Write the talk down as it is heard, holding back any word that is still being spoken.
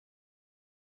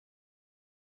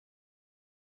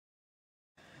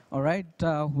All right,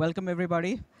 welcome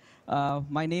everybody.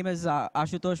 My name is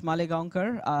Ashutosh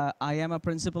Malegaonkar. I am a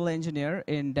principal engineer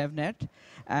in DevNet,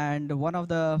 and one of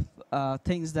the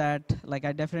things that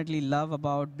I definitely love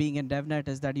about being in DevNet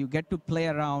is that you get to play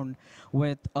around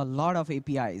with a lot of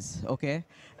APIs, okay?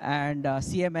 And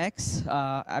CMX,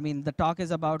 I mean, the talk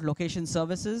is about location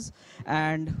services,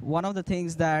 and one of the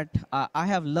things that I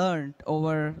have learned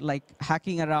over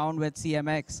hacking around with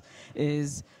CMX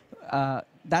is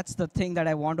that's the thing that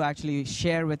I want to actually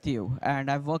share with you. And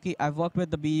I've worked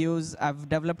with the BUs, I've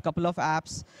developed a couple of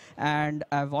apps, and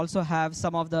I've also have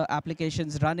some of the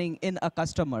applications running in a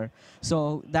customer.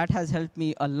 So that has helped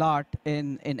me a lot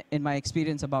in my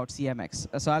experience about CMX.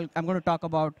 So I'm going to talk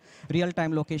about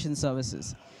real-time location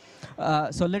services. A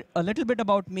little bit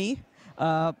about me.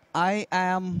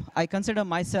 I consider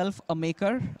myself a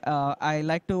maker. I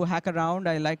like to hack around.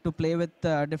 I like to play with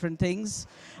different things,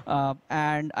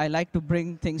 and I like to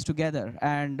bring things together.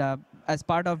 And as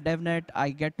part of DevNet,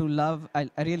 I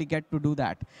really get to do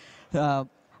that.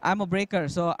 I'm a breaker,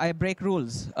 so I break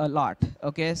rules a lot.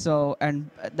 Okay, so and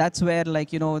that's where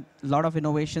a lot of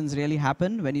innovations really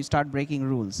happen when you start breaking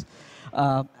rules.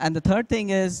 And the third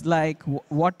thing is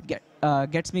what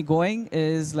gets me going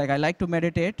is I like to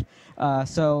meditate.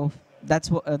 So that's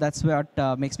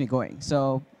what makes me going.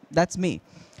 So that's me.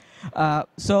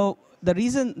 So the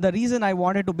reason I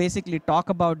wanted to basically talk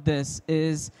about this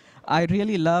is I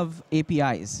really love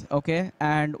APIs, okay?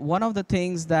 And one of the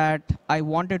things that I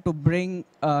wanted to bring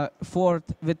forth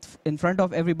in front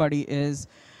of everybody is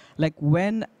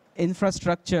when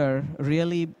infrastructure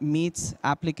really meets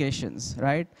applications,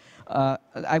 right?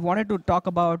 I wanted to talk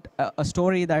about a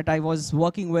story that I was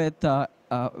working with a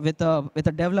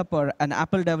developer, an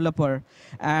Apple developer,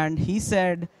 and he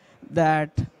said that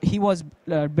he was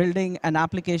building an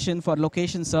application for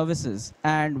location services.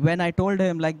 And when I told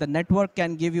him the network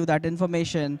can give you that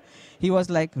information, he was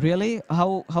like, really?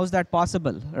 How's that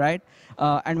possible, right?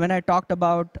 And when I talked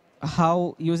about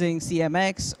how using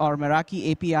CMX or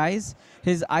Meraki APIs,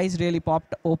 his eyes really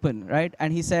popped open, right?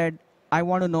 And he said, I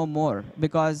want to know more,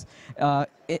 because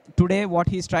today what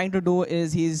he's trying to do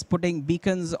is he's putting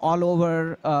beacons all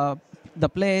over the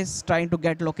place, trying to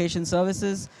get location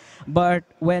services. But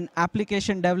when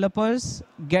application developers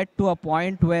get to a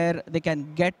point where they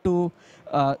can get to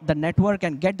the network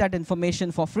and get that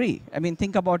information for free, I mean,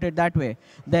 think about it that way,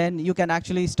 then you can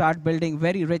actually start building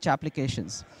very rich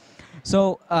applications.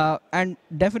 So and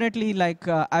definitely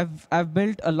I've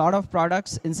built a lot of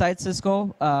products inside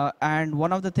Cisco, and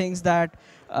one of the things that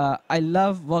I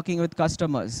love working with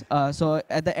customers. So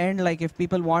at the end, if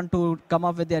people want to come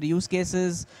up with their use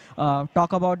cases,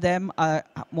 talk about them, I'm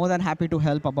more than happy to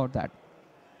help about that.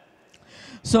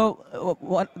 So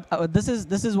this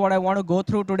is what I want to go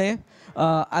through today.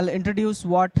 I'll introduce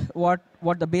what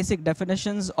the basic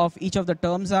definitions of each of the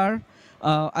terms are.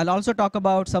 I'll also talk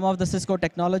about some of the Cisco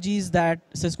technologies that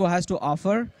Cisco has to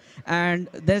offer. And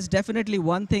there's definitely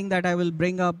one thing that I will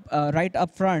bring up right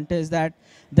up front is that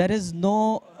there is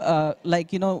no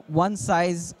one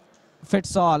size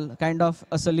fits all kind of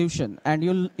a solution. And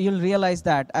you'll realize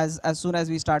that as soon as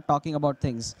we start talking about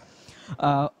things.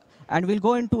 And we'll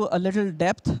go into a little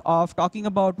depth of talking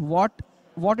about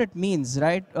what it means,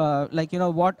 right?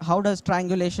 How does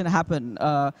triangulation happen?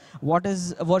 What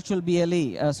is virtual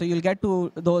BLE? So you'll get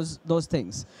to those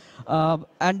things.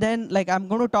 And then I'm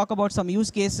going to talk about some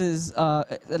use cases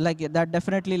that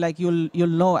definitely you'll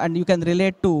know and you can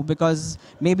relate to, because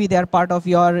maybe they are part of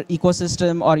your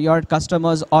ecosystem or your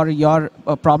customers or your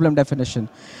problem definition.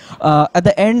 At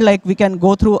the end, we can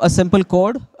go through a simple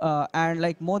code,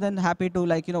 and more than happy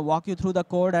to walk you through the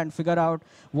code and figure out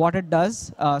what it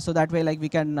does, so that way we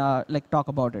can talk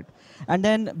about it. And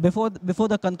then before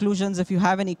the conclusions, if you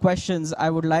have any questions, I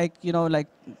would like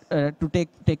to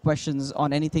take questions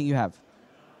on anything you have.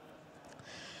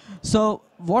 So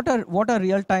what are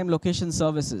real-time location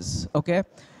services? Okay,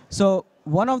 so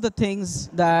one of the things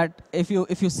that if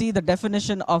you see the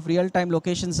definition of real-time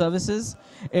location services,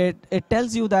 it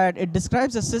tells you that it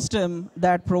describes a system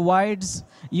that provides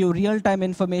you real-time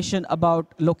information about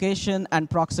location and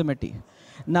proximity.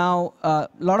 Now, a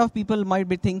lot of people might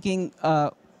be thinking,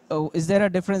 oh, is there a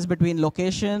difference between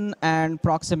location and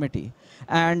proximity?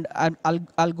 And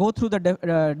I'll go through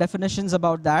the definitions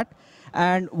about that.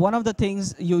 And one of the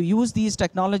things, you use these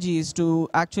technologies to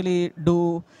actually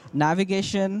do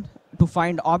navigation, to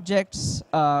find objects,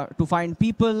 to find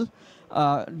people.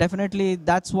 Definitely,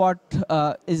 that's what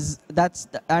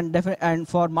and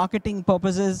for marketing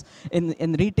purposes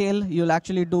in retail, you'll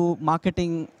actually do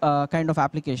marketing kind of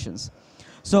applications.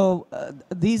 So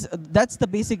that's the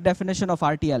basic definition of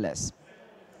RTLS.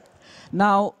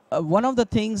 Now, one of the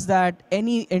things that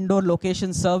any indoor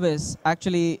location service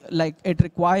actually like it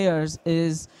requires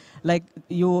is like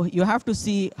you have to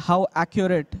see how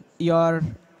accurate your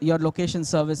location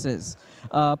service is.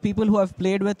 People who have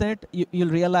played with it, you'll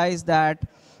realize that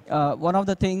one of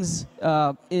the things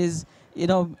is,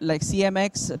 like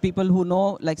CMX, people who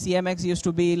know, like CMX used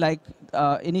to be like,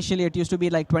 initially it used to be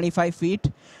like 25 feet.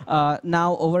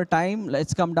 Now over time,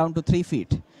 it's come down to 3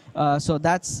 feet. So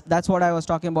that's what I was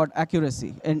talking about,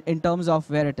 accuracy in terms of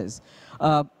where it is.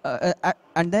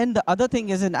 And then the other thing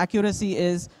is in accuracy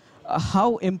is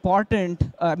how important,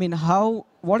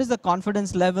 what is the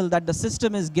confidence level that the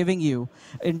system is giving you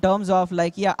in terms of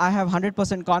like, yeah, I have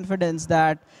 100% confidence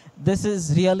that this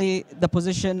is really the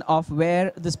position of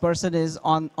where this person is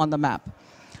on the map.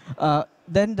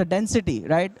 Then the density,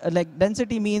 right? Like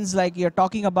density means like you're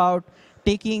talking about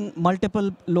taking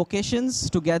multiple locations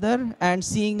together and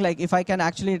seeing like if I can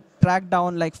actually track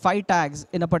down like 5 tags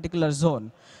in a particular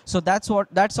zone. So that's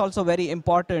also very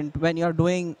important when you're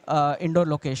doing indoor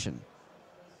location.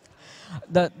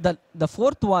 The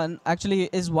fourth one actually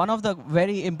is one of the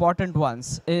very important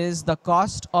ones, is the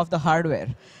cost of the hardware.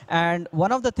 And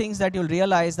one of the things that you'll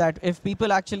realize that if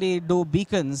people actually do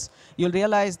beacons, you'll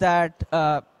realize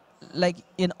that like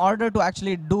in order to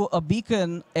actually do a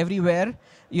beacon everywhere,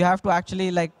 you have to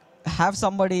actually like have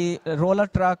somebody roll a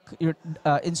truck,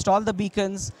 install the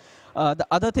beacons. The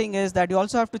other thing is that you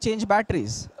also have to change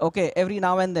batteries, okay, every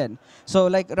now and then. So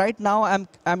like right now, I'm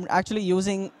actually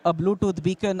using a Bluetooth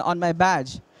beacon on my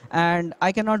badge, and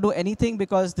I cannot do anything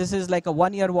because this is like a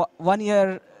one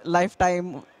year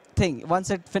lifetime thing. Once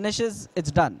it finishes,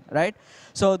 it's done, right?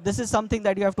 So this is something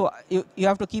that you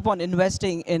have to keep on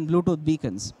investing in Bluetooth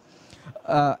beacons.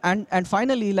 And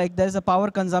finally, like there's a power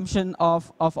consumption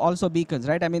of also beacons,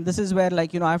 right? I mean, this is where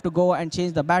like I have to go and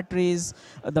change the batteries,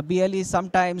 the BLE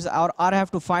sometimes, or I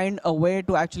have to find a way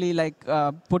to actually like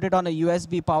put it on a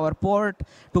USB power port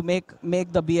to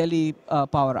make the BLE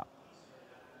power up.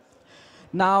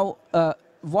 Now,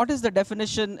 what is the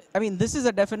definition? I mean, this is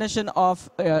a definition of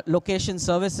location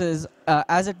services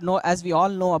as we all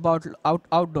know about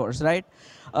outdoors, right?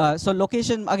 So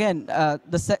location, again,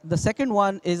 the second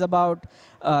one is about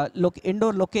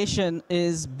indoor location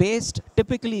is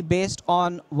typically based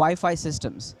on Wi-Fi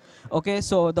systems. Okay,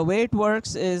 so the way it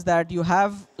works is that you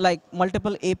have like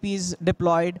multiple APs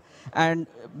deployed, and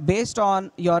based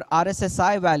on your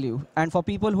RSSI value, and for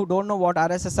people who don't know what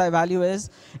RSSI value is,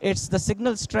 it's the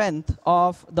signal strength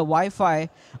of the Wi-Fi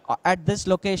at this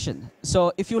location.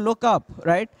 So if you look up,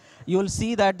 right, you'll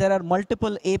see that there are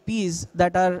multiple APs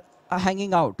that are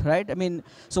hanging out, right? I mean,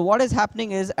 so what is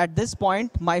happening is at this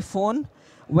point, my phone,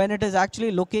 when it is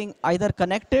actually looking either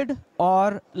connected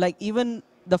or like even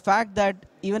the fact that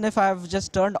even if I've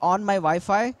just turned on my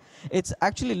Wi-Fi, it's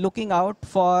actually looking out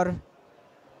for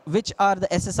which are the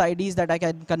SSIDs that I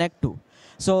can connect to.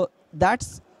 So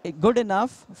that's good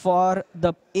enough for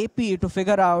the AP to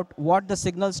figure out what the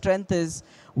signal strength is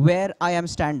where I am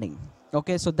standing.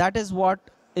 Okay, so that is what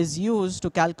is used to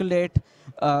calculate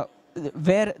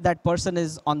where that person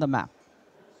is on the map.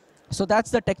 So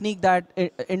that's the technique that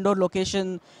indoor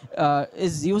location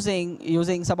is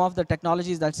using some of the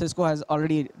technologies that Cisco has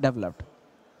already developed.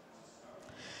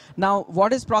 Now,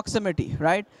 what is proximity,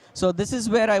 right? So this is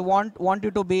where I want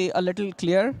you to be a little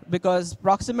clear, because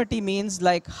proximity means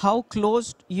like how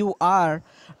close you are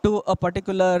to a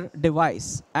particular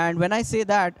device. And when I say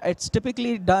that, it's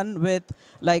typically done with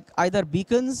like either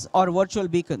beacons or virtual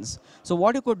beacons. So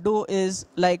what you could do is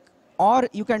like, or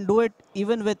you can do it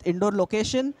even with indoor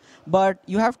location, but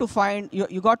you have to find,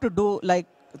 you got to do like,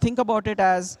 think about it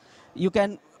as you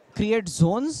can create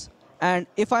zones. And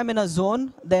if I'm in a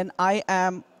zone, then I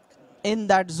am in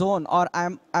that zone, or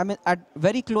I'm at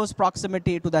very close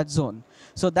proximity to that zone.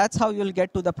 So that's how you'll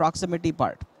get to the proximity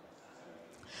part.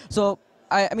 So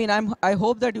I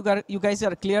hope that you guys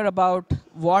are clear about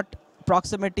what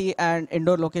proximity and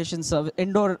indoor location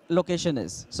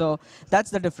is. So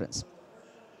that's the difference.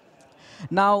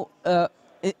 Now,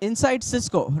 inside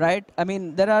Cisco, right? I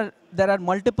mean, there are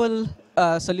multiple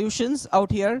solutions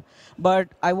out here, but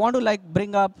I want to like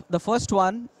bring up the first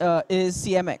one is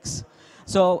CMX.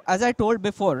 So as I told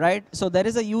before, right? So there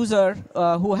is a user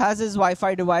who has his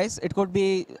Wi-Fi device. It could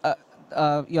be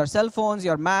your cell phones,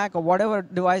 your Mac, or whatever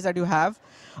device that you have.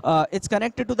 It's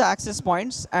connected to the access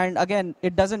points, and again,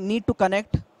 it doesn't need to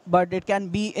connect, but it can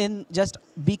be in just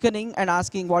beaconing and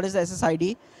asking what is the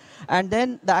SSID. And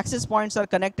then the access points are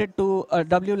connected to a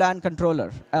WLAN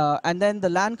controller. And then the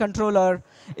LAN controller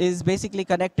is basically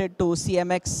connected to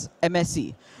CMX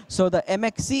MSC. So the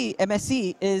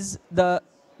MSC is the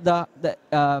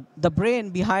brain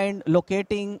behind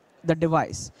locating the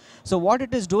device. So what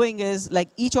it is doing is, like,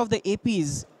 each of the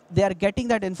APs, they are getting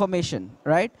that information,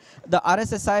 right? The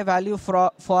RSSI value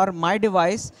for my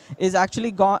device is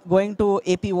actually going to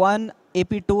AP1,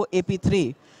 AP2,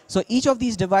 AP3. So each of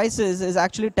these devices is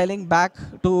actually telling back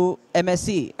to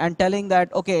MSC and telling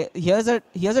that, okay, here's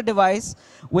a device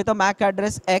with a MAC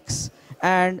address X,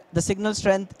 and the signal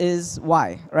strength is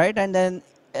Y, right? And then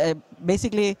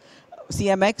basically,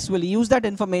 CMX will use that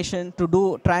information to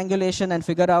do triangulation and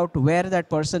figure out where that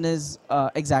person is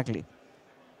exactly.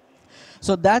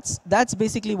 So that's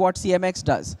basically what CMX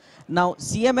does. Now,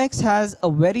 CMX has a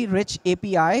very rich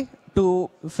API to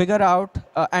figure out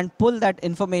and pull that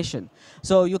information.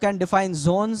 So you can define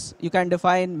zones, you can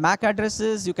define MAC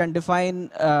addresses, you can define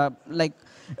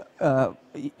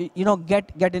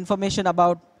get information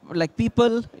about like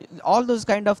people, all those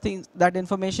kind of things. That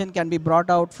information can be brought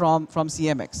out from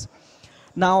CMX.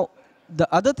 Now, the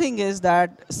other thing is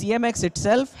that CMX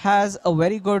itself has a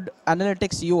very good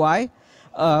analytics UI.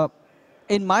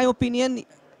 In my opinion,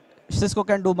 Cisco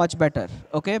can do much better,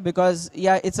 okay? Because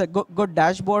yeah, it's a good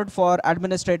dashboard for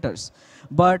administrators.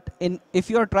 But if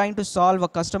you're trying to solve a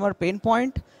customer pain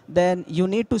point, then you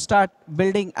need to start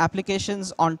building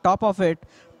applications on top of it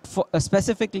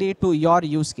specifically to your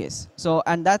use case. So,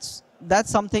 and that's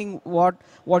something what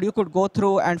you could go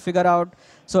through and figure out.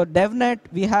 So DevNet,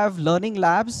 we have learning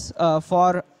labs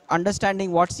for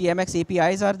understanding what CMX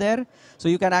APIs are there. So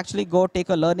you can actually go take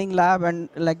a learning lab and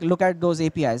like look at those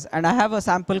APIs. And I have a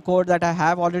sample code that I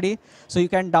have already. So you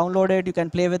can download it, you can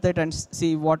play with it and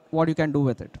see what you can do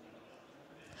with it.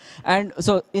 And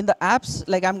so in the apps,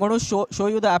 like I'm going to show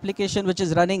you the application which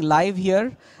is running live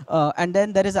here. And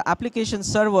then there is an application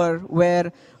server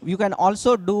where you can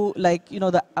also do like,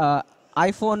 the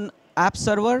iPhone app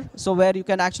server, so where you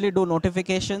can actually do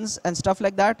notifications and stuff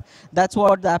like that. That's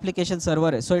what the application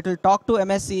server is. So it will talk to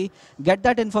MSC, get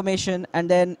that information, and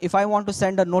then if I want to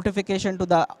send a notification to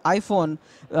the iPhone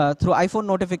through iPhone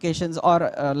notifications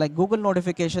or like Google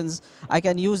notifications, I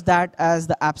can use that as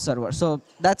the app server. So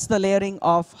that's the layering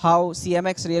of how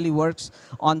CMX really works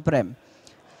on-prem.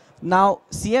 Now,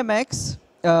 CMX,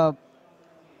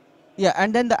 yeah,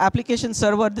 and then the application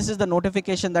server, this is the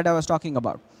notification that I was talking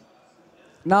about.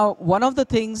 Now, one of the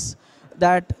things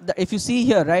that if you see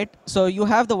here, right, so you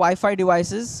have the Wi-Fi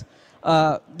devices.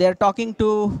 They're talking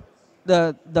to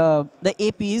the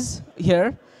APs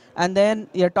here, and then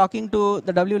you're talking to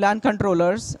the WLAN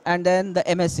controllers, and then the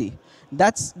MSC.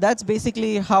 That's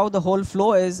basically how the whole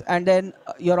flow is, and then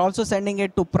you're also sending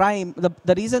it to Prime.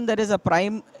 The reason there is a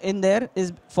Prime in there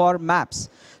is for maps.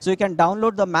 So you can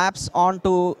download the maps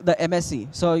onto the MSC.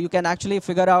 So you can actually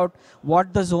figure out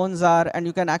what the zones are, and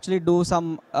you can actually do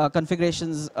some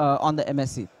configurations on the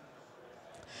MSC.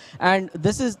 And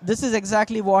this is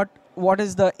exactly what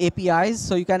is the APIs.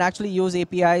 So you can actually use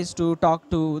APIs to talk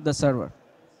to the server.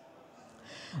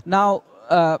 Now,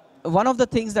 one of the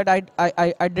things that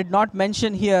I did not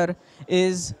mention here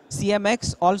is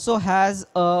CMX also has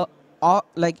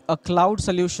like a cloud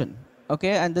solution,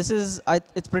 okay? And this is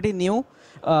it's pretty new.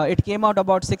 It came out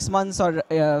about 6 months or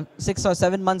 6 or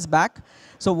 7 months back.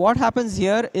 So what happens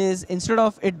here is instead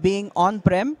of it being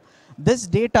on-prem, this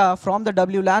data from the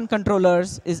WLAN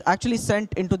controllers is actually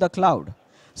sent into the cloud.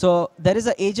 So there is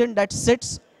an agent that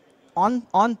sits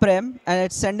on-prem, and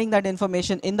it's sending that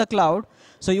information in the cloud.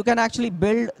 So you can actually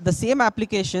build the same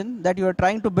application that you're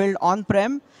trying to build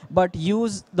on-prem, but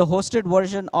use the hosted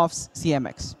version of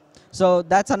CMX. So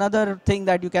that's another thing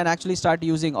that you can actually start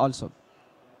using also.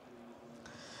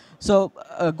 So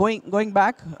going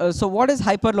back, so what is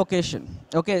hyperlocation?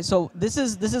 Okay, so this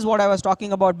is what I was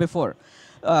talking about before.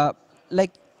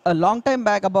 Like a long time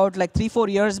back, about like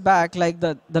 3-4 years back, like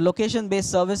the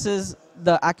location-based services,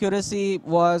 the accuracy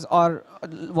was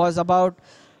about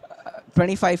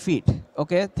 25 feet,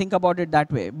 okay? Think about it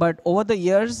that way. But over the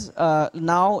years,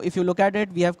 now if you look at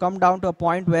it, we have come down to a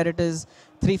point where it is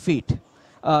 3 feet,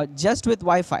 just with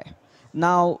Wi-Fi.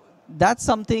 Now, that's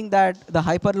something that the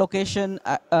hyperlocation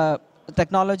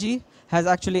technology has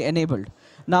actually enabled.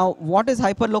 Now, what is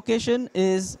hyperlocation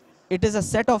is, it is a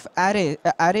set of array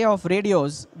of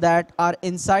radios that are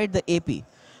inside the AP.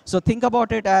 So think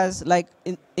about it as like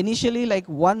initially like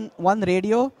one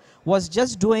radio was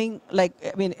just doing like,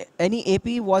 I mean, any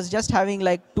AP was just having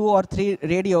like 2 or 3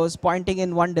 radios pointing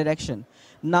in one direction.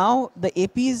 Now the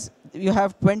APs, you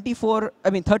have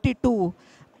 32,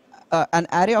 an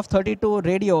array of 32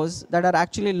 radios that are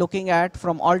actually looking at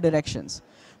from all directions.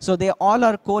 So they all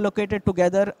are co-located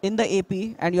together in the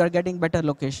AP, and you are getting better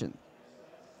location.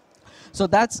 So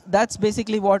that's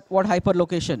basically what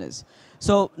hyperlocation is.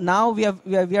 So now we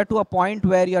are to a point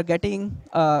where you're getting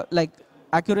like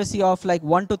accuracy of like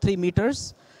 1 to 3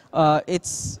 meters.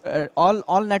 It's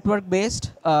all network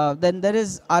based. Then there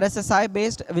is RSSI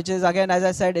based, which is again, as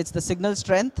I said, it's the signal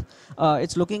strength.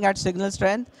 It's looking at signal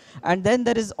strength. And then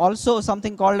there is also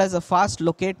something called as a fast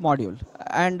locate module.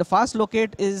 And the fast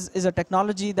locate is a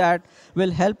technology that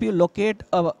will help you locate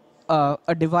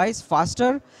a device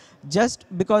faster, just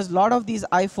because a lot of these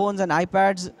iPhones and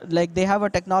iPads, like they have a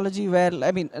technology where,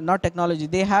 I mean, not technology,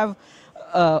 they have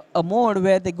a mode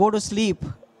where they go to sleep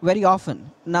very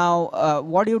often. Now,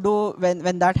 what do you do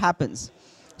when that happens?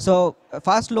 So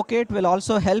fast locate will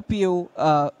also help you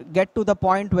get to the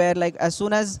point where, like, as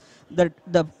soon as the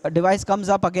device comes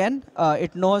up again,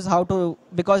 it knows how to,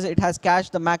 because it has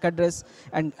cached the MAC address,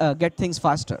 and get things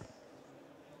faster.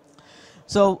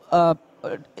 So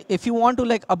if you want to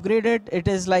like upgrade it, it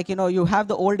is like, you have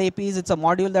the old APs, it's a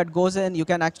module that goes in, you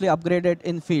can actually upgrade it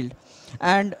in field.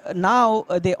 And now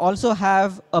they also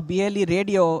have a BLE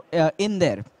radio in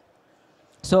there.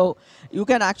 So you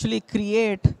can actually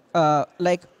create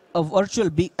like a virtual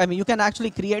you can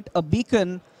actually create a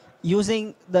beacon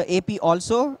using the AP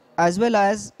also, as well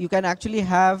as you can actually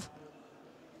have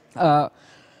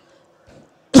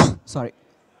sorry,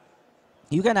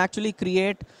 you can actually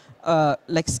create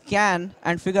like scan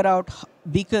and figure out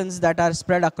beacons that are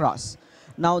spread across.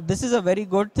 Now this is a very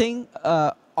good thing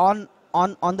on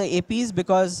the APs,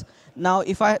 because now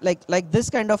if I like this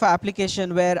kind of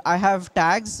application where I have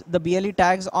tags, the BLE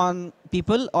tags on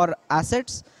people or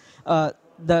assets,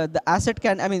 the asset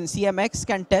can, I mean, CMX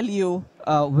can tell you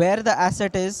where the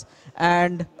asset is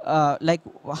and like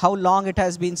how long it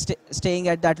has been staying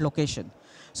at that location.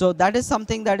 So that is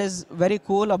something that is very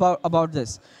cool about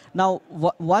this. Now,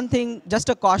 one thing, just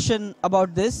a caution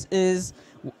about this is,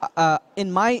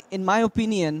 in my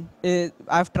opinion,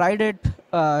 I've tried it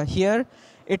here.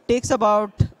 It takes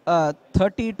about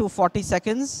 30 to 40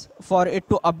 seconds for it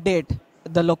to update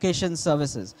the location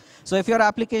services. So if your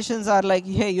applications are like,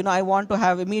 hey, I want to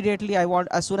have immediately,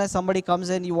 as soon as somebody comes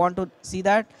in, you want to see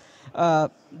that,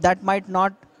 that might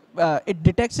not, it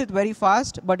detects it very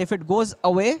fast, but if it goes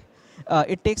away,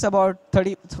 it takes about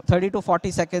 30 to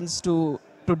 40 seconds to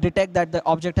detect that the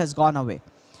object has gone away.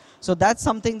 So that's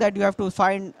something that you have to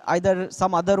find either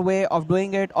some other way of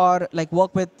doing it, or like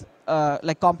work with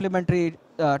like complementary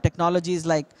technologies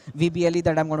like VBLE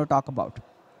that I'm going to talk about.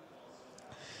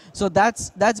 So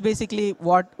that's basically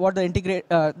what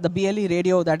the BLE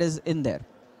radio that is in there.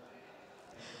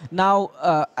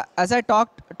 Now, as I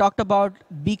talked about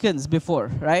beacons before,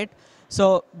 right?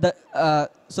 So the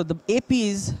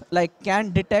APs like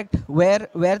can detect where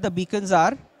the beacons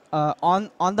are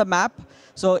on the map.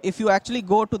 So if you actually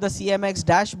go to the CMX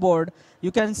dashboard,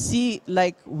 you can see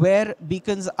like where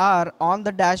beacons are on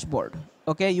the dashboard.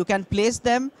 Okay, you can place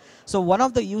them. So one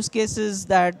of the use cases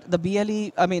that the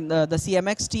BLE, I mean the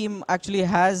CMX team actually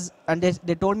has, and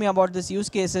they told me about this use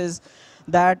case, is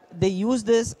that they use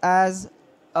this as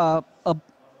a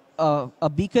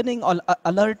beaconing or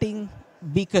alerting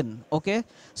beacon. Okay,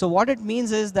 so what it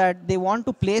means is that they want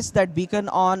to place that beacon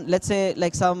on, let's say,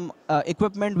 like some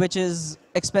equipment which is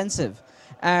expensive,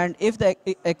 and if the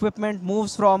equipment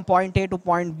moves from point A to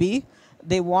point B,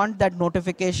 they want that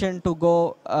notification to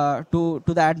go to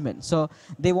the admin. So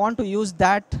they want to use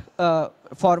that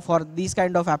for these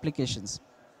kind of applications.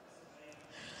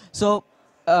 So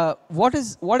what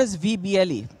is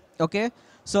VBLE? Okay,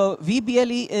 so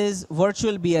VBLE is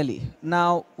virtual BLE.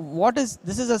 Now, this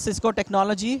is a Cisco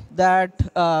technology that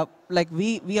like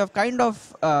we have kind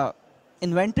of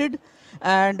invented,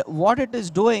 and what it is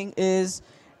doing is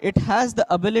it has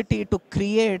the ability to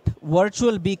create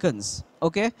virtual beacons.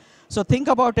 Okay, so think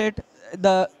about it.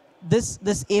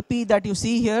 This AP that you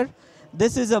see here,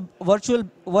 this is a virtual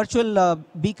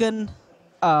beacon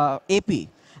AP,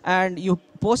 and you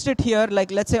post it here,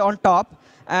 like let's say on top,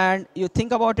 and you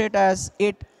think about it as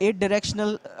eight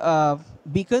directional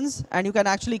beacons, and you can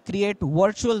actually create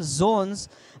virtual zones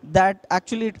that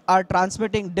actually are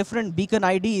transmitting different beacon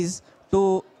IDs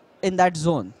in that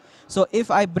zone. So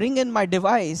if I bring in my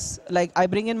device, like I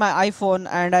bring in my iPhone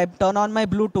and I turn on my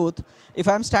Bluetooth, if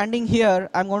I'm standing here,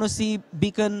 I'm going to see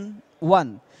beacon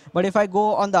 1. But if I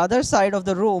go on the other side of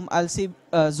the room, I'll see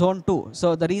zone 2.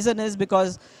 So the reason is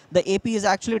because the AP is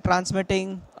actually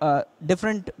transmitting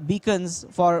different beacons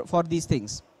for these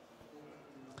things.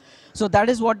 So that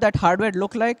is what that hardware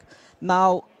look like.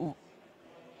 Now,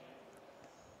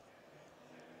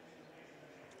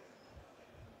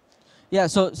 yeah,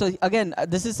 so again,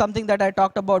 this is something that I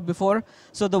talked about before.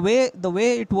 So the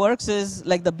way it works is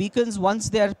like the beacons, once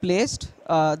they are placed,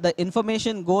 the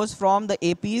information goes from the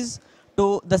APs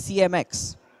to the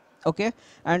CMX. Okay,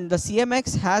 and the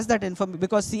CMX has that information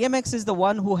because CMX is the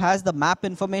one who has the map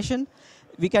information.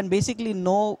 we can basically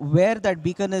know where that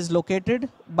beacon is located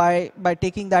by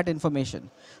taking that information.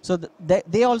 So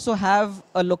they also have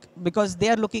a look, because they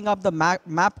are looking up the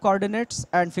map coordinates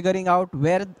and figuring out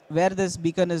where this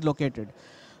beacon is located.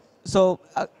 So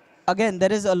again,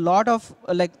 there is a lot of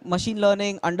like machine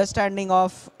learning, understanding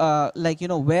of like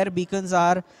where beacons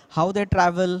are, how they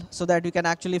travel, so that you can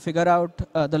actually figure out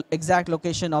the exact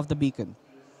location of the beacon.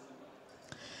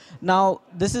 Now,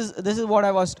 this is what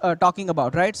I was talking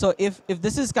about, right? So if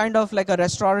this is kind of like a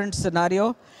restaurant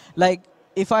scenario, like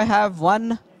if I have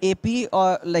one AP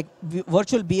or like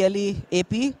virtual BLE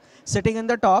AP sitting in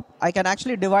the top, I can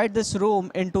actually divide this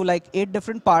room into like 8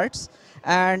 different parts,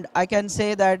 and I can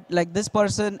say that like this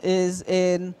person is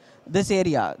in this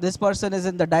area, this person is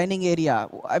in the dining area.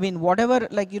 I mean, whatever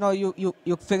like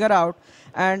you figure out,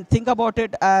 and think about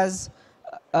it as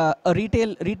a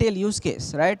retail use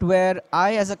case, right? Where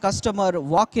I, as a customer,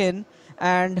 walk in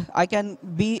and I can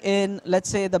be in, let's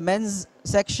say, the men's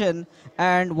section,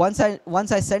 and once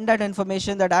I send that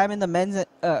information that I'm in the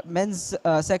men's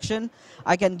section,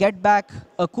 I can get back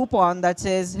a coupon that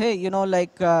says, hey,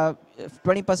 like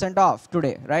 20% off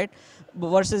today, right?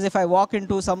 Versus if I walk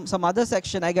into some other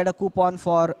section, I get a coupon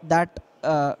for that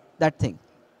that thing.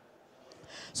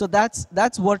 So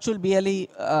that's virtual BLE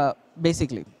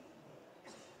basically.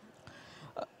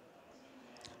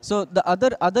 So the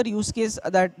other use case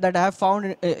that I have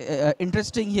found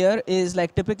interesting here is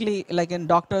like typically like in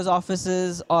doctors'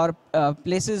 offices or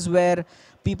places where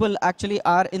people actually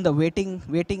are in the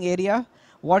waiting area.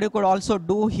 What you could also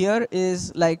do here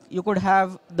is like you could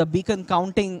have the beacon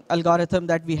counting algorithm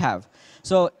that we have.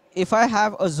 So if I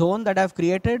have a zone that I've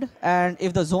created, and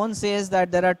if the zone says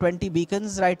that there are 20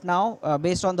 beacons right now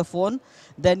based on the phone,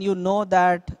 then you know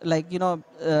that like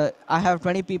I have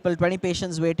 20 people, 20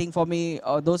 patients waiting for me.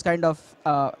 Those kind of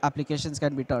applications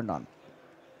can be turned on.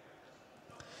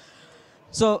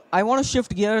 So I want to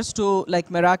shift gears to like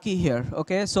Meraki here.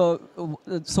 Okay, so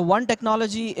one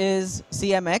technology is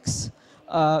CMX.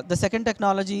 The second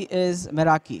technology is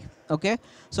Meraki. Okay,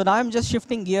 so now I'm just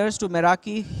shifting gears to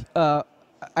Meraki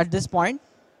at this point.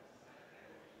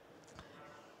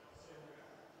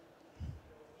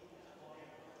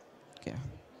 Okay.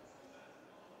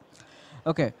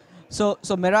 Okay. So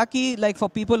Meraki, like for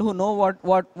people who know what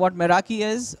Meraki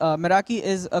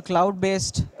is a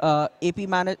cloud-based AP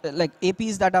like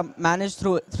APs that are managed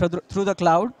through the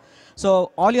cloud.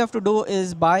 So all you have to do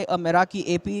is buy a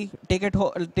Meraki AP, take it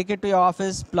to your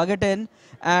office, plug it in,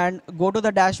 and go to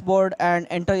the dashboard and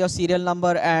enter your serial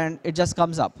number, and it just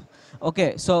comes up.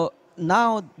 Okay, so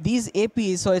now these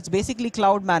APs, so it's basically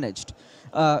cloud managed.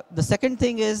 The second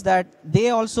thing is that they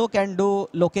also can do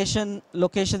location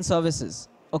services.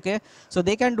 Okay, so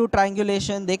they can do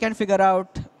triangulation. They can figure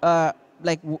out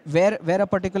like where a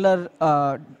particular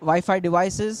Wi-Fi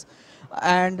device is.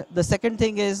 And the second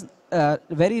thing is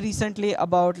very recently,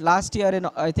 about last year,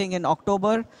 I think in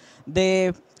October,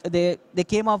 they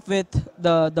came up with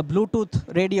the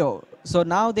Bluetooth radio. So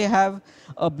now they have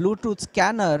a Bluetooth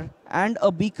scanner and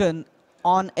a beacon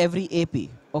on every AP.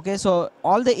 Okay, so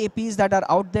all the APs that are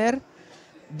out there,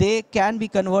 they can be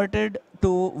converted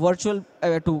to virtual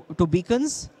to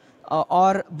beacons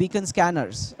or beacon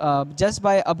scanners just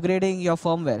by upgrading your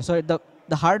firmware. So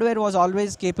the hardware was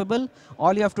always capable.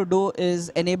 All you have to do is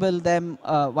enable them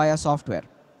via software.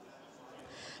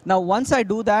 Now, once I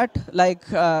do that,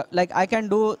 like I can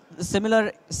do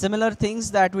similar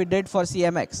things that we did for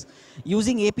CMX.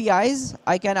 Using APIs,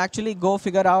 I can actually go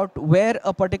figure out where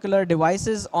a particular device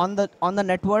is on the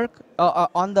network,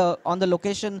 on the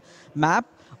location map,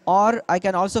 or I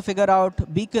can also figure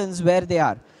out beacons where they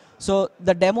are. So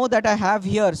the demo that I have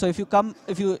here, so if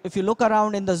you look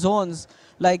around in the zones,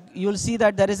 like you'll see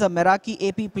that there is a Meraki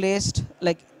AP placed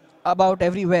like about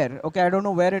everywhere. Okay, I don't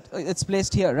know where it's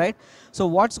placed here, right? So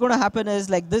what's going to happen is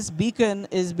like this beacon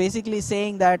is basically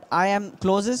saying that I am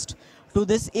closest to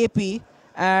this AP,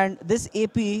 and this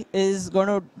AP is going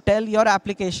to tell your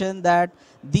application that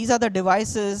these are the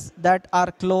devices that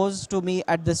are close to me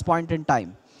at this point in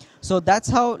time. So that's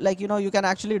how like you can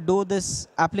actually do this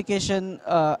application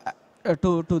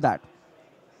to that.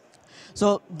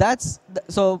 So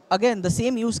so again, the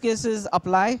same use cases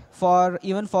apply for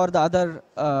even for the other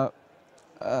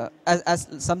as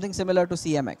something similar to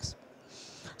CMX.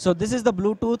 So this is the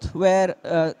Bluetooth where,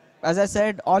 as I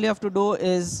said, all you have to do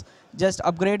is just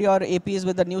upgrade your APs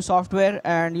with the new software,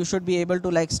 and you should be able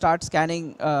to like start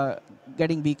scanning,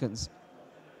 getting beacons.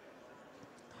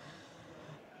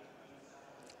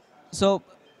 So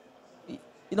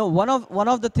one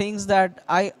of the things that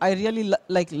I really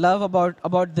love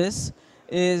about this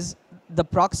is the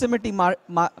proximity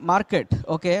market.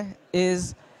 Okay,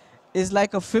 is is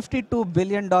like a $52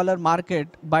 billion market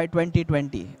by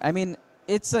 2020. I mean,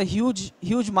 it's a huge,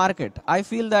 huge market. I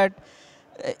feel that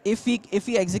if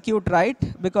we execute right,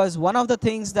 because one of the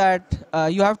things that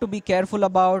you have to be careful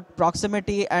about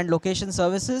proximity and location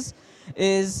services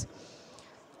is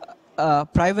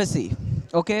privacy.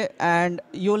 Okay, and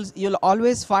you'll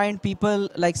always find people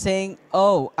like saying,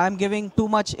 oh, I'm giving too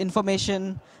much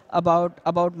information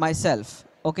about myself.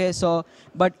 Okay, so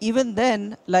but even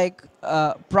then, like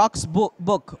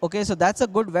Proxbook, okay, so that's a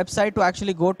good website to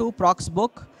actually go to,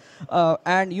 Proxbook.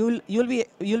 And you'll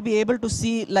be able to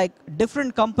see like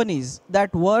different companies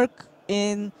that work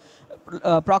in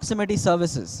proximity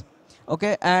services.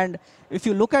 Okay, and if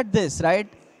you look at this, right,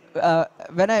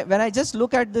 when I just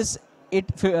look at this,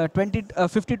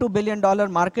 $52 billion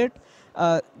market,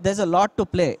 there's a lot to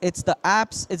play. It's the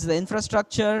apps, it's the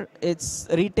infrastructure, it's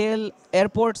retail,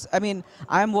 airports. I mean,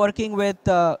 I'm working with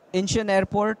Incheon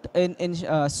Airport in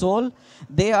Seoul.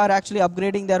 They are actually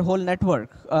upgrading their whole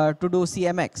network to do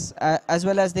CMX, as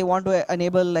well as they want to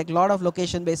enable like a lot of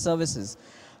location-based services.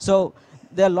 So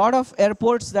there are a lot of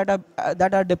airports that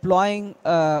are deploying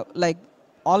like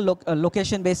all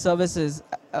location-based services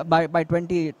by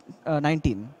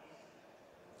 2019.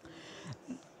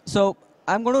 So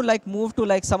I'm going to like move to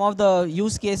like some of the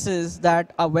use cases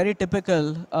that are very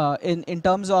typical in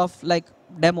terms of like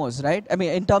demos, right? I mean,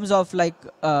 in terms of like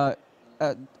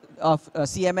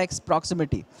CMX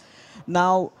proximity.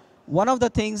 Now, one of the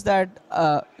things that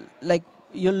like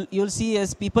you'll see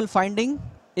is people finding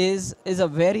is a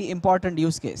very important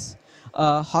use case.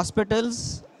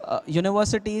 Hospitals,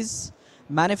 universities,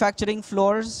 manufacturing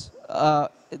floors.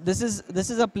 This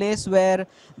is a place where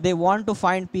they want to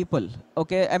find people.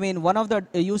 Okay, I mean, one of the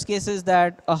use cases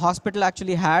that a hospital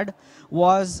actually had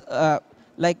was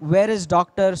like, where is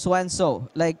doctor so and so?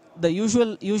 Like the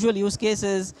usual use case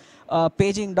is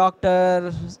paging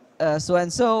doctor so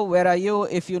and so. Where are you?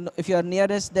 If you're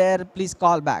nearest there, please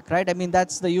call back. Right? I mean,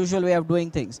 that's the usual way of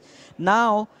doing things.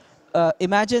 Now,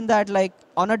 imagine that like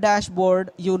on a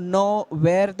dashboard, you know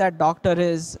where that doctor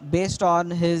is based on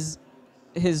his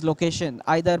location,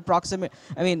 either proximate,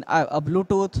 I mean, a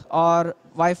Bluetooth or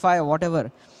Wi-Fi or whatever.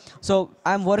 So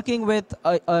I'm working with,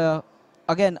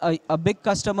 again, a big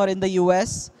customer in the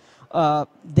US.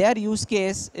 Their use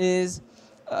case is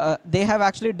they have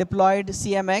actually deployed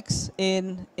CMX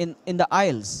in the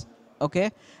aisles,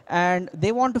 okay? And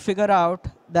they want to figure out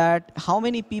that how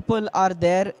many people are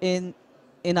there in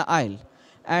an aisle.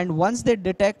 And once they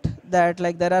detect that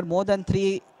like there are more than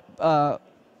three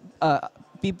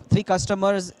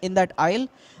customers in that aisle,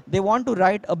 they want to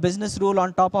write a business rule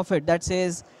on top of it that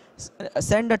says,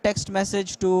 send a text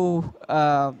message to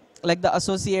like the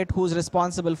associate who's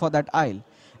responsible for that aisle.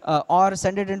 Or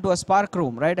send it into a Spark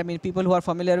room, right? I mean, people who are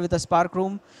familiar with a Spark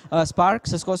room,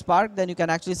 Cisco Spark, then you can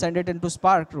actually send it into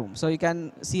Spark room. So you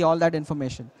can see all that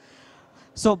information.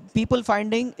 So people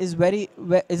finding is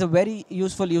a very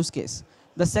useful use case.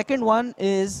 The second one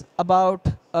is about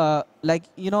like,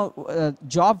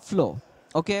 job flow.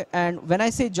 Okay, and when I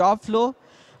say job flow,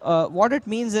 what it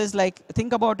means is like,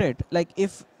 think about it. Like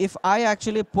if I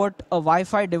actually put a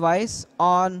Wi-Fi device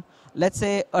on, let's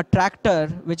say, a tractor,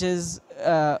 which is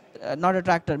not a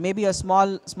tractor, maybe a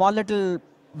small little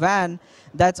van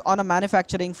that's on a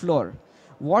manufacturing floor.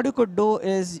 What you could do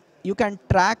is you can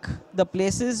track the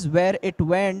places where it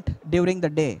went during the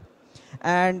day.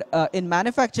 And in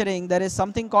manufacturing, there is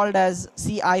something called as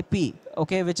CIP,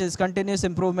 okay, which is continuous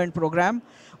improvement program,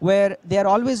 where they are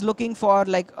always looking for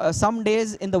like some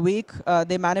days in the week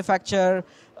they manufacture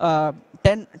 10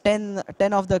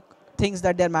 of the things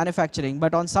that they're manufacturing,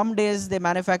 but on some days they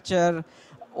manufacture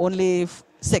only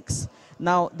 6.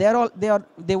 Now they are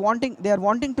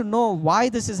wanting to know why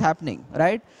this is happening,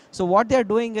 right? So what they are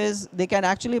doing is they can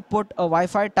actually put a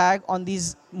Wi-Fi tag on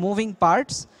these moving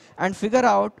parts and figure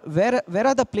out where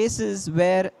are the places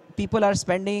where people are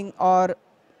spending or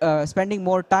spending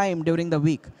more time during the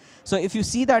week. So if you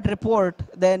see that report,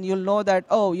 then you'll know that,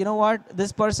 oh, you know what,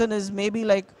 this person is maybe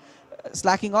like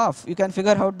slacking off. You can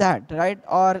figure out that, right?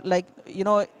 Or like,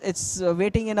 it's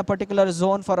waiting in a particular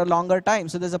zone for a longer time,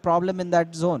 so there's a problem in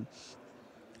that zone.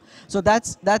 So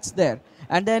that's there.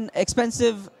 And then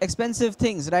expensive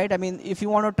things, right? I mean, if you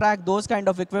want to track those kind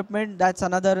of equipment, that's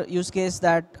another use case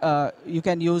that you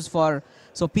can use for,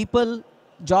 so people,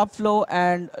 job flow,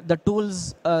 and the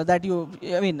tools that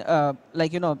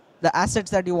the assets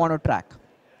that you want to track.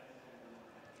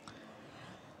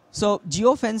 So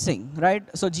geofencing, right?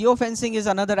 So geofencing is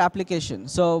another application.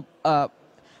 So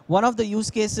one of the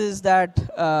use cases that,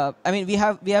 I mean, we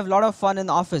have a lot of fun in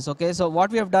the office, okay? So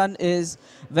what we have done is,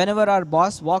 whenever our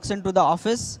boss walks into the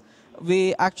office,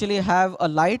 we actually have a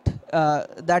light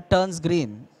that turns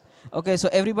green. Okay, so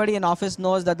everybody in office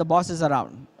knows that the boss is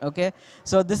around. Okay,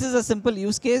 so this is a simple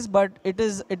use case, but it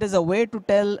is a way to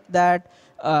tell that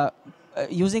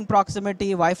using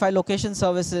proximity, Wi-Fi location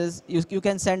services, you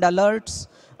can send alerts.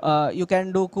 You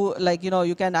can do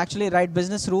you can actually write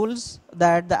business rules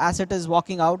that the asset is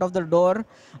walking out of the door.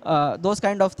 Those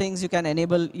kind of things you can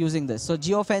enable using this. So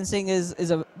geofencing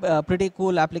is a pretty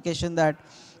cool application that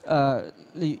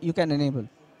you can enable.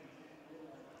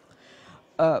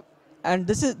 And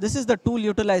this is the tool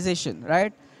utilization,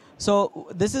 right? So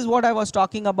this is what I was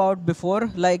talking about before.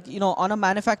 Like, on a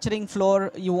manufacturing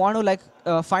floor, you want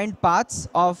to find paths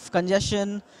of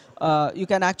congestion. You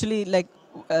can actually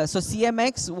so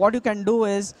CMX. What you can do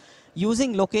is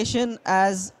using location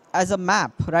as a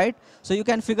map, right? So you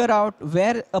can figure out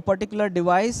where a particular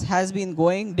device has been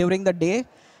going during the day.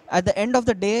 At the end of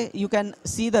the day, you can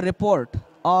see the report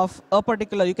of a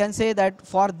particular, you can say that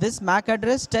for this MAC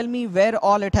address, tell me where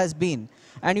all it has been.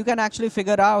 And you can actually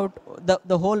figure out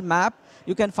the whole map.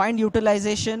 You can find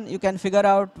utilization. You can figure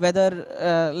out whether,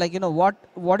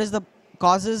 what is the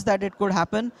causes that it could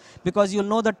happen, because you'll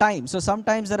know the time. So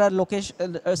sometimes there are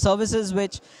location services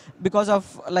which, because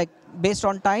of based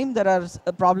on time, there are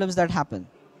problems that happen.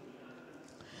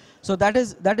 So that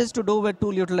is to do with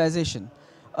tool utilization.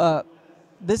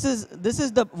 This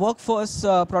is the workforce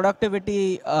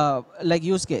productivity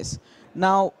use case.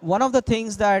 Now, one of the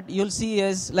things that you'll see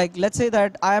is, let's say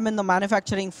that I am in the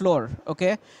manufacturing floor,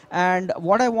 okay, and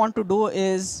what I want to do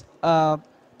is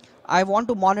I want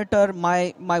to monitor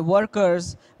my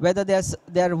workers, whether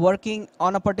they're working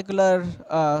on a particular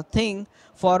thing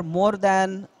for more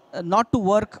than not to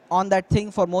work on that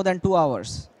thing for more than 2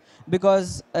 hours.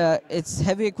 Because it's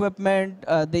heavy equipment,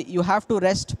 you have to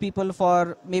rest people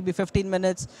for maybe 15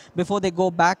 minutes before they go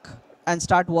back and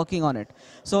start working on it.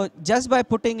 So just by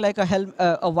putting a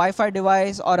Wi-Fi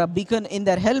device or a beacon in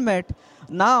their helmet,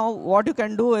 now what you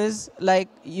can do is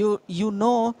you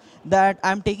know that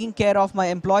I'm taking care of my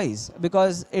employees,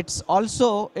 because it's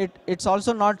also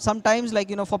not sometimes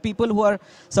for people who are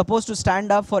supposed to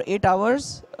stand up for 8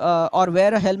 hours or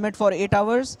wear a helmet for 8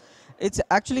 hours. It's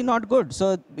actually not good.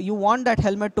 So you want that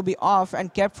helmet to be off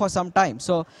and kept for some time.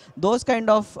 So those kind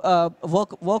of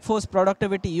workforce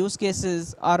productivity use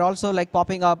cases are also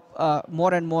popping up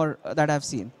more and more that I've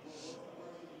seen.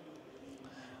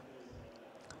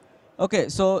 Okay,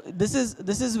 so this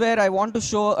is where I want to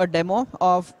show a demo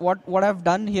of what I've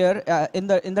done here in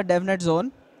the DevNet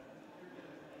Zone.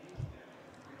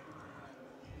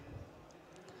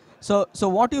 So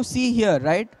what you see here,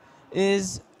 right,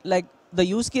 is the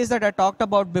use case that I talked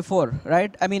about before,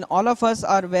 right? I mean, all of us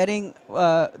are wearing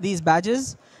these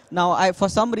badges. Now, for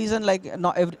some reason,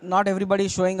 not everybody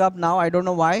is showing up now. I don't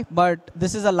know why, but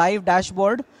this is a live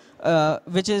dashboard,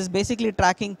 which is basically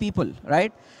tracking people,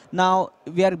 right? Now,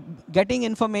 we are getting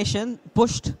information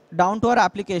pushed down to our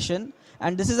application,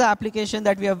 and this is an application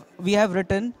that we have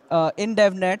written in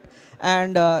DevNet.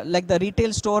 And the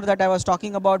retail store that I was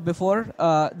talking about before,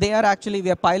 we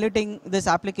are piloting this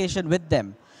application with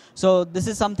them. So this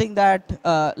is something that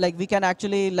we can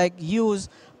actually use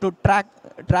to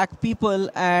track people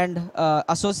and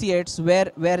associates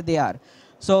where they are.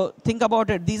 So think about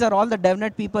it. These are all the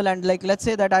DevNet people, and let's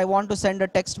say that I want to send a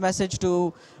text message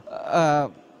to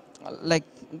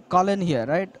Colin here,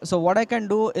 right? So what I can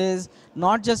do is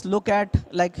not just look at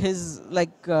his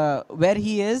where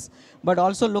he is, but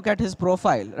also look at his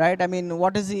profile, right? I mean,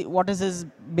 what is his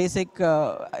basic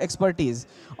expertise?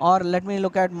 Or let me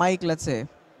look at Mike, let's say.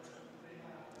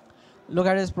 Look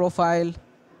at his profile.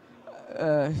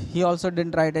 He also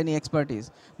didn't write any expertise.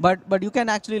 But you can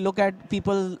actually look at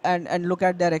people and look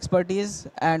at their expertise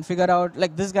and figure out,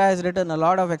 this guy has written a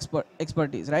lot of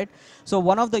expertise, right? So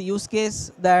one of the use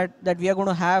case that we are going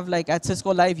to have at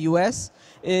Cisco Live US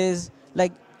is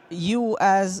you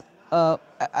as a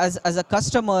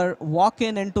customer walk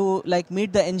into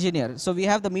meet the engineer. So we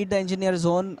have the meet the engineer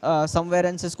zone somewhere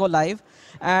in Cisco Live,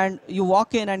 and you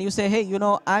walk in and you say, hey,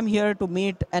 I'm here to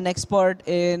meet an expert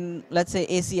in, let's say,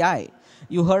 ACI.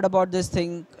 You heard about this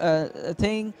thing,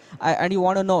 and you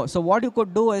want to know. So what you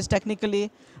could do is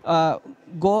technically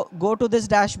go to this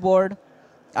dashboard.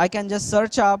 I can just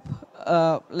search up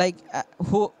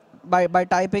who by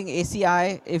typing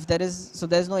ACI. If there is, so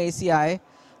there's no ACI.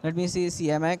 Let me see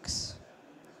CMX.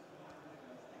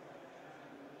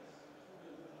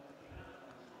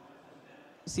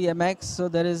 CMX. So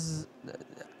there's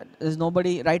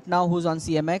nobody right now who's on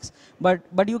CMX,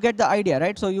 but you get the idea,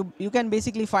 right? So you can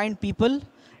basically find people,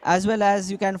 as well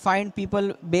as you can find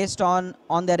people based on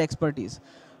their expertise.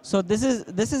 So this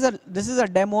is a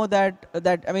demo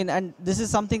that I mean, and this is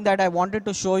something that I wanted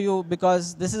to show you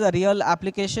because this is a real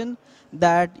application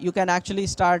that you can actually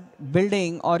start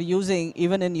building or using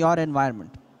even in your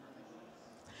environment.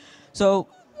 So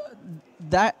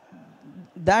that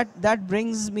that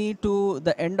brings me to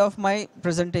the end of my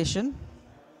presentation.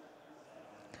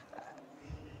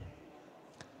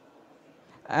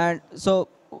 And so,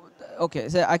 okay,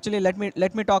 so actually let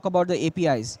me talk about the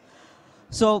APIs.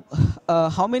 So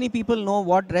how many people know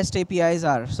what REST APIs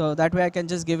are? So that way I can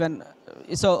just give an,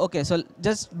 so okay, so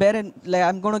just bear in, like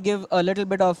I'm going to give a little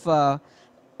bit of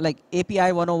like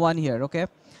API 101 here, okay?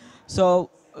 So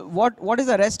what is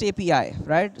a REST API,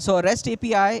 right? So a REST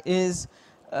API is,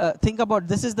 think about,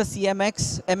 this is the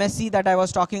CMX MSC that I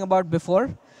was talking about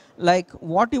before. Like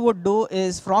what you would do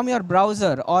is from your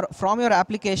browser or from your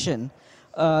application,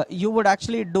 you would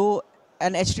actually do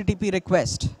an HTTP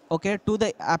request, okay, to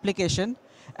the application,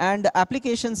 and the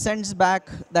application sends back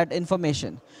that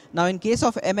information. Now, in case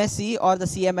of MSC or the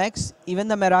CMX, even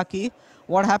the Meraki,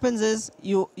 what happens is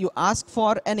you ask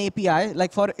for an API.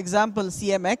 Like for example,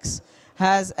 CMX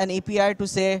has an API to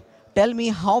say, tell me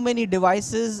how many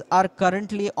devices are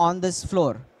currently on this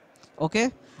floor,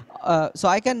 okay? So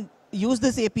I can use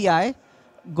this API,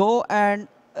 go and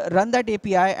run that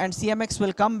API, and CMX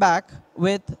will come back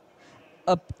with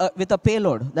a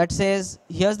payload that says,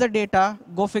 here's the data,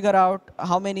 go figure out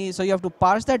how many. So you have to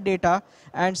parse that data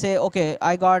and say, okay,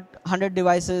 I got 100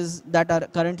 devices that are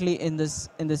currently in this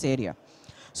area.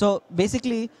 So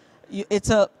basically, it's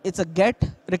a get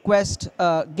request,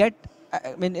 I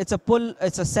mean, it's a pull,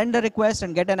 it's a send a request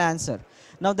and get an answer.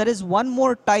 Now there is one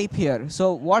more type here.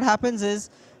 So what happens is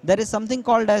there is something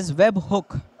called as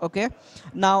webhook, okay?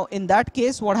 Now in that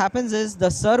case, what happens is the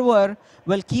server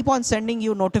will keep on sending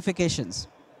you notifications.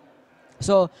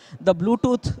 So the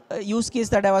Bluetooth use case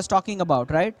that I was talking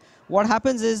about, right? What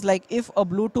happens is, like, if a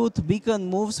Bluetooth beacon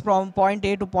moves from point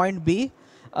A to point B,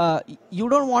 you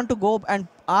don't want to go and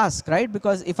ask, right?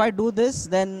 Because if I do this,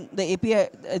 then the API,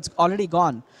 it's already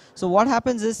gone. So what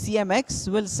happens is CMX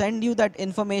will send you that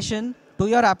information to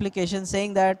your application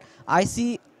saying that I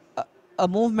see a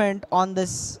movement on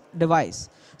this device.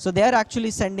 So they are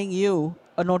actually sending you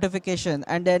a notification,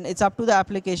 and then it's up to the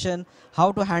application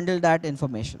how to handle that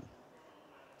information.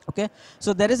 Okay,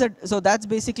 so there is so that's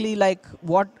basically like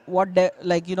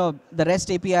like, you know, the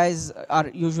REST APIs are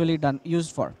usually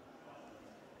used for.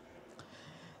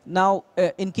 Now,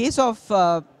 in case of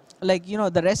like, you know,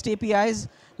 the REST APIs,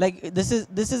 like this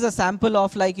is a sample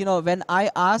of, like, you know, when I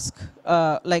ask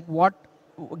like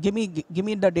give me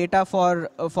the data for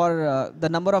the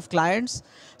number of clients.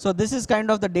 So this is kind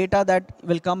of the data that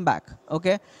will come back,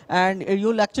 okay? And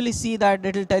you'll actually see that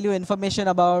it will tell you information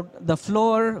about the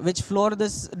floor, which floor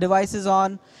this device is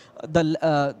on,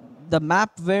 the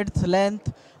map width,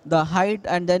 length, the height,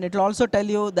 and then it will also tell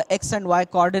you the X and Y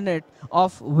coordinate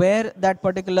of where that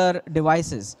particular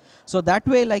device is. So that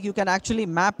way, like, you can actually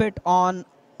map it on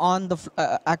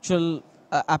the actual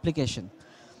application.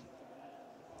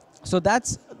 So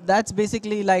that's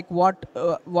basically like what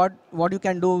you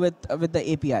can do with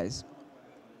the APIs.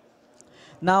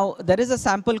 Now there is a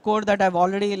sample code that I've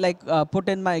already put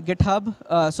in my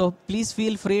GitHub. So please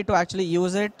feel free to actually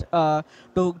use it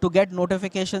to get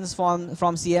notifications from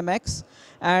CMX.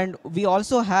 And we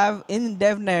also have in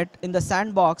DevNet, in the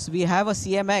sandbox, we have a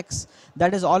CMX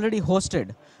that is already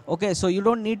hosted. Okay, so you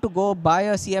don't need to go buy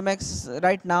a CMX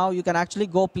right now. You can actually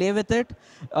go play with it,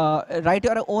 write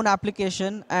your own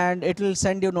application, and it will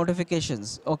send you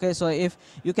notifications. Okay, so if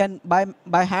you can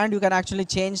by hand, you can actually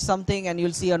change something, and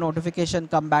you'll see a notification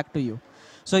come back to you.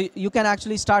 So you can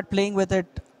actually start playing with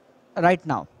it right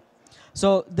now.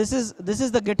 So this is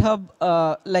the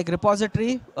GitHub like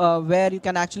repository where you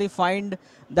can actually find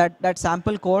that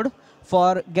sample code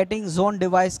for getting zone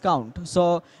device count.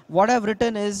 So what I've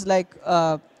written is like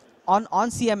on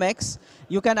CMX,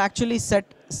 you can actually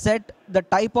set the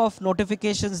type of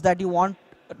notifications that you want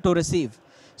to receive.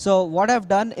 So what I've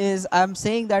done is I'm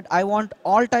saying that I want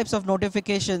all types of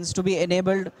notifications to be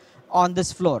enabled on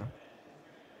this floor.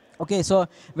 Okay, so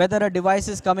whether a device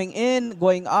is coming in,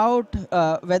 going out,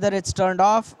 whether it's turned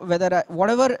off, whether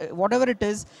whatever it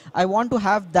is, I want to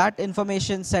have that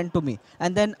information sent to me,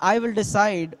 and then I will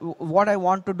decide what I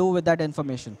want to do with that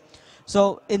information.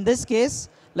 So in this case,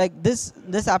 like this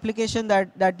application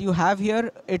that you have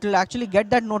here, it will actually get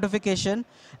that notification,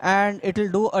 and it will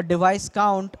do a device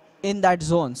count in that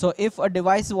zone. So if a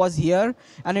device was here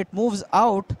and it moves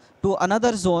out to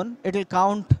another zone, it will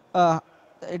count.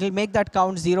 It will make that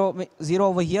count zero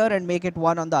over here and make it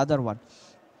 1 on the other one.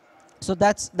 So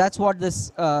that's what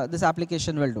this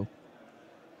application will do.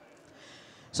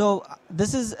 So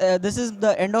this is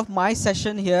the end of my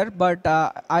session here, but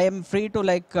I am free to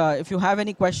if you have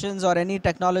any questions or any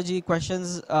technology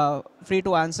questions, free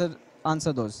to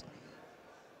answer those.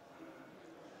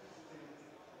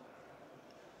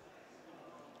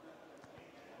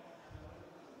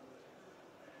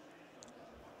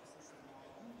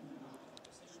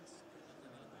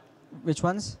 Which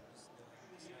ones?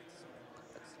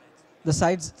 The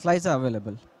slides are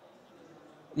available.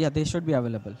 Yeah, they should be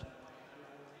available.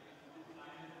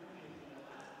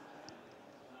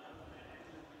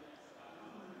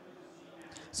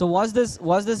 So was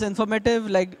this informative?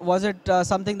 Like, was it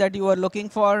something that you were looking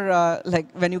for,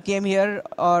 like when you came here,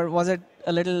 or was it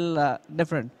a little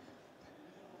different?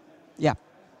 Yeah.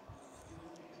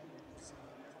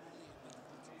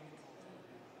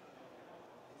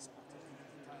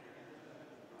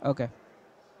 Okay.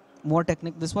 More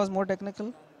technical. This was more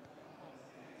technical.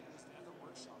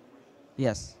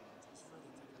 Yes.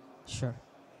 Sure.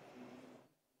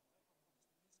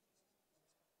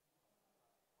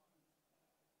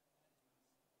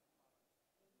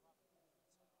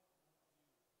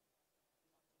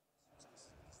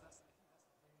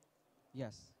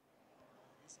 Yes.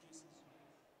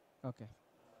 Okay.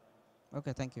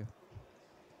 Okay. Thank you.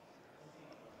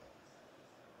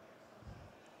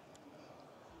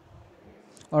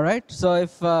 All right. So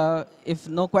if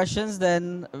no questions,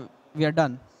 then we are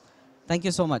done. Thank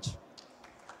you so much.